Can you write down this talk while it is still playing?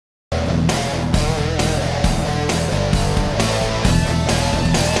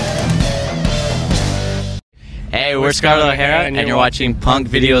Hey, we're Scarlett Herrera, and you're watching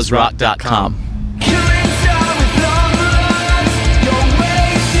Punkvideosrock.com.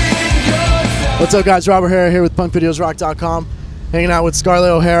 What's up, guys? Robert Herrera here with Punkvideosrock.com, hanging out with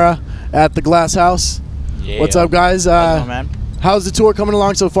Scarlett Herrera at the Glasshouse. Yeah. What's up, guys? How's it going, man? How's the tour coming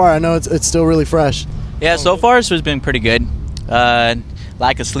along so far? I know it's still really fresh. Yeah, so far it's been pretty good.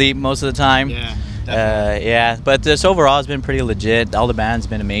 Lack of sleep most of the time. Yeah. Yeah, but this overall has been pretty legit. All the band's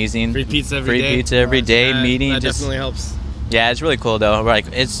been amazing. Free pizza every day. Free pizza every day. Meeting. That definitely helps. Yeah, it's really cool though. Like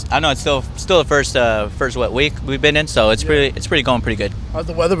I know it's still the first week we've been in, so it's pretty going pretty good. How's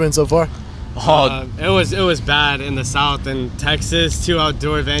the weather been so far? Oh, it was bad in the south and Texas, 2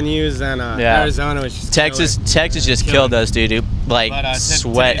 outdoor venues, and Arizona was just Texas just killed us, dude. Like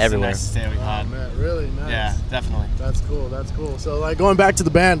sweat everywhere. The nicest day we've had. Man, really nice. Yeah, definitely. That's cool. That's cool. So, like, going back to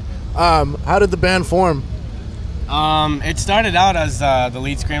the band, how did the band form? It started out as the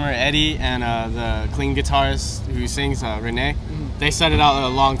lead screamer Eddie and the clean guitarist who sings Renee. They started out a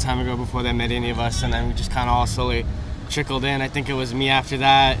long time ago before they met any of us, and then we just kind of all slowly trickled in. I think it was me after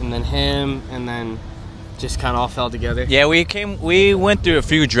that, and then him, and then just kind of all fell together. Yeah, we went through a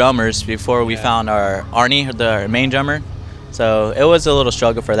few drummers before we found our Arnie, the main drummer. So it was a little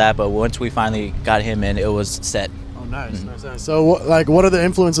struggle for that, but once we finally got him in, it was set. Oh, nice, nice. So, what are the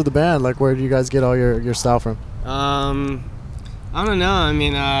influence of the band? Like, where do you guys get all your style from? I don't know. I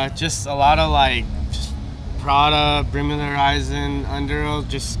mean, just a lot of like just Prada, Bring Me the Horizon, Underoath,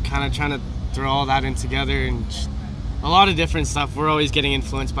 just kind of trying to throw all that in together, and just a lot of different stuff. We're always getting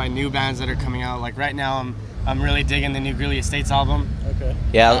influenced by new bands that are coming out. Like right now, I'm really digging the new Greeley Estates album. Okay.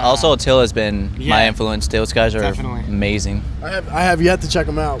 Yeah. Also, Till has been my influence. Those guys are amazing. I have yet to check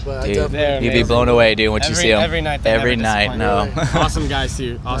them out, but dude, I definitely you'd be blown away, dude, once you see them. Every night. Every night. No. Awesome guys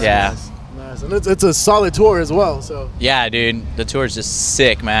too. Awesome guys. Nice. And it's a solid tour as well. So. Yeah, dude. The tour is just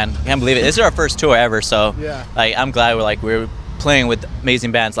sick, man. Can't believe it. This is our first tour ever, so like I'm glad we're playing with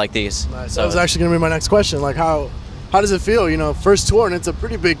amazing bands like these. Nice. So that was actually gonna be my next question. Like how does it feel? You know, first tour, and it's a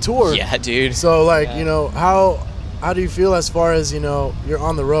pretty big tour. Yeah, dude. So like you know how do you feel as far as you're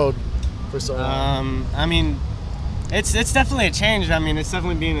on the road for so long? I mean, it's definitely a change. I mean, it's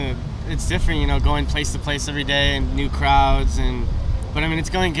definitely it's different. Going place to place every day and new crowds but I mean, it's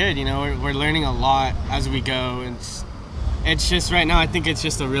going good. We're learning a lot as we go. And it's just right now. I think it's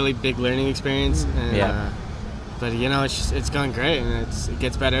just a really big learning experience. And, but it's going great, and it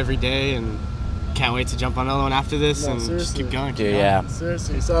gets better every day, and can't wait to jump on another one after this and just keep going. Dude, yeah.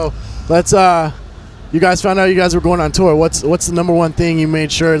 Seriously. So let's. You guys found out you guys were going on tour. What's the #1 thing you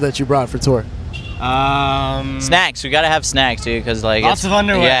made sure that you brought for tour? Snacks. We gotta have snacks, dude, because like lots of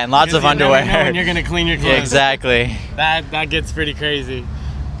underwear. Yeah, and lots of underwear. Never know when you're gonna clean your clothes. Yeah, exactly. That gets pretty crazy.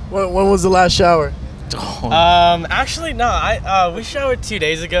 When was the last shower? Actually, no. We showered 2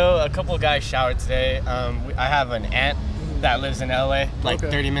 days ago. A couple of guys showered today. I have an aunt that lives in LA, like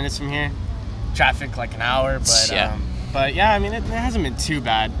 30 minutes from here. Traffic like an hour, but yeah, I mean it hasn't been too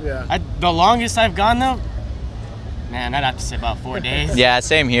bad. Yeah. The longest I've gone though, man, I'd have to say about 4 days. Yeah,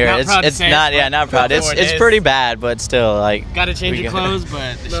 same here. Not proud it's to say not it, yeah, not proud. It's pretty bad, but still like. Gotta change your clothes,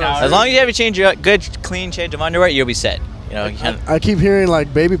 but the shower. As long as you have a good, clean change of underwear, you'll be set. I keep hearing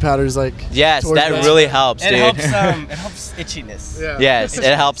like baby powders, like. Yes, that really helps, dude. It helps itchiness. Yeah. Yes,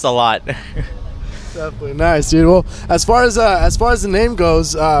 it helps a lot. Definitely nice, dude. Well, as far as the name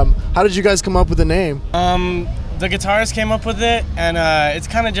goes, how did you guys come up with the name? The guitarist came up with it, and it's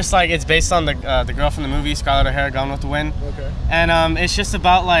kind of just like it's based on the girl from the movie Scarlett O'Hara, Gone with the Wind. Okay. And it's just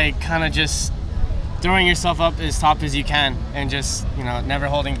about like kind of just throwing yourself up as top as you can, and just never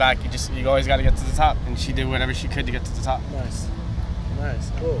holding back. You always got to get to the top, and she did whatever she could to get to the top.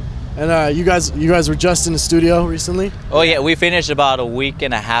 Nice, cool. And you guys were just in the studio recently? Oh yeah, we finished about a week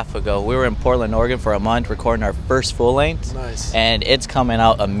and a half ago. We were in Portland, Oregon for a month recording our first full length. Nice. And it's coming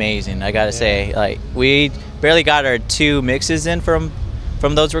out amazing. I gotta say, like we barely got our 2 mixes in from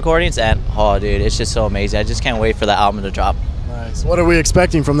those recordings, and oh dude, it's just so amazing. I just can't wait for the album to drop. Nice. What are we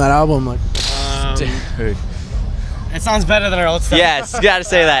expecting from that album? Like, dude. It sounds better than our old stuff. Yes, you gotta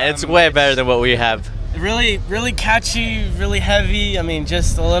say that. It's way better than what we have. Really, really catchy, really heavy. I mean,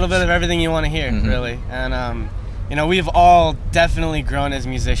 just a little bit of everything you want to hear, really. And we've all definitely grown as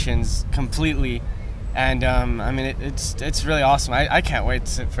musicians completely. And I mean, it's really awesome. I can't wait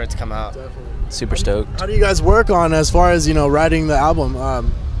for it to come out. Definitely. Super stoked. How do you guys work on as far as writing the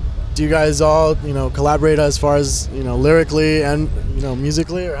album? Do you guys all collaborate as far as lyrically and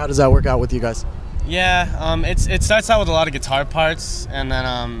musically, or how does that work out with you guys? Yeah, it starts out with a lot of guitar parts, and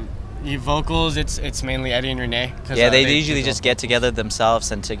then your vocals, it's mainly Eddie and Renee. Yeah, they usually just get together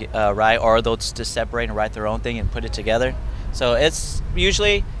themselves and to write, or they'll just separate and write their own thing and put it together. So it's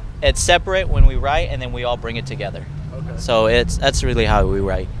usually it's separate when we write, and then we all bring it together. Okay. So that's really how we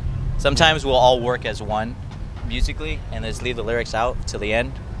write. Sometimes we'll all work as one musically and just leave the lyrics out till the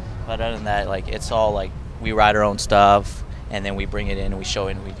end. But other than that, like, it's all like we write our own stuff and then we bring it in and we show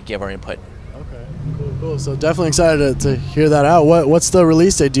it and we give our input. Okay, cool. So definitely excited to hear that out. What's the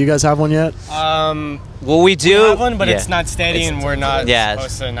release date? Do you guys have one yet? Well, we do. We have one, but yeah. it's not steady, and we're not Yeah.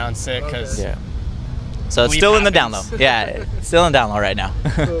 supposed to announce it because. Yeah. So it's still in the download. Yeah, it's still in download right now.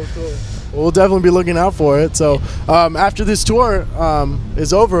 Cool. Well, we'll definitely be looking out for it. So after this tour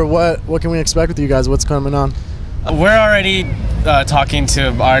is over, what can we expect with you guys? What's coming on? We're already talking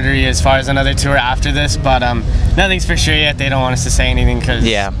to Partery as far as another tour after this, but nothing's for sure yet. They don't want us to say anything because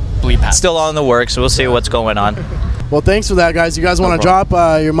bleep happens. Still all in the works. We'll see what's going on. Well, thanks for that, guys. You guys want to drop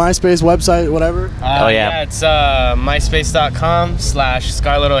your MySpace website, whatever? Yeah, it's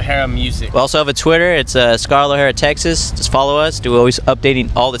myspace.com/Scarlett O'Hara Music. We also have a Twitter. It's Scarlett O'Hara Texas. Just follow us. We're always updating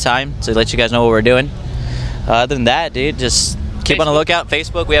all the time to let you guys know what we're doing. Other than that, dude, just keep on the lookout.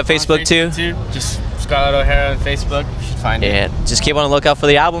 Facebook. We have Facebook too. Just Scarlett O'Hara on Facebook. You should find it. Yeah, just keep on the lookout for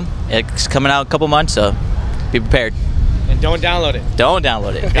the album. It's coming out in a couple months, so be prepared. And don't download it. Don't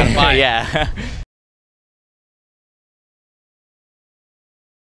download it. Gotta buy it. Yeah.